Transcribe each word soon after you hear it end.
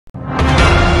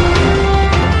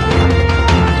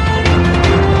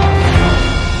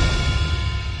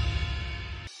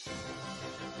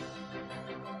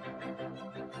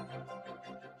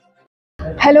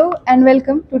Hello and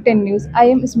welcome to 10 News. I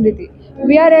am Smriti.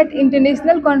 We are at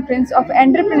International Conference of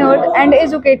Entrepreneurs and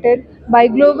Educated by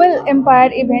Global Empire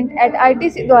event at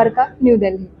ITC Dwarka, New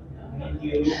Delhi.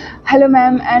 Hello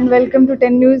ma'am and welcome to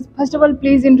 10 News. First of all,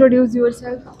 please introduce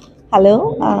yourself.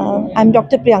 Hello, I'm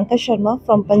Dr. Priyanka Sharma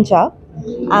from Punjab,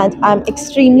 and I'm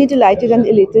extremely delighted and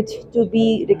elated to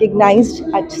be recognized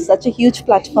at such a huge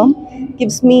platform.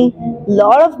 Gives me a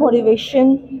lot of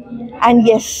motivation and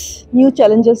yes, new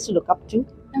challenges to look up to.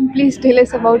 And please tell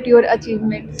us about your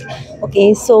achievements.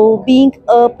 Okay, so being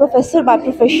a professor by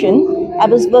profession, I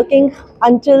was working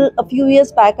until a few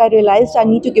years back. I realized I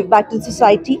need to give back to the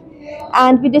society,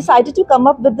 and we decided to come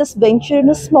up with this venture in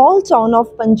a small town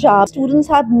of Punjab. Students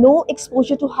had no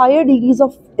exposure to higher degrees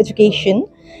of education,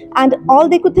 and all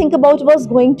they could think about was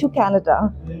going to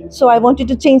Canada. So I wanted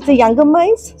to change the younger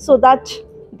minds so that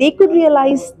they could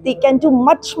realize they can do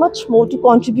much, much more to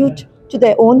contribute to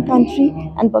their own country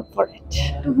and work for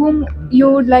it. To whom you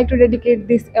would like to dedicate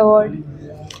this award?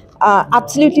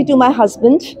 Absolutely to my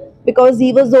husband, because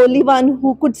he was the only one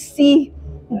who could see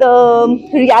the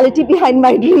reality behind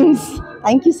my dreams.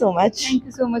 Thank you so much. Thank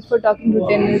you so much for talking to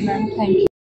 10 News ma'am. Thank you.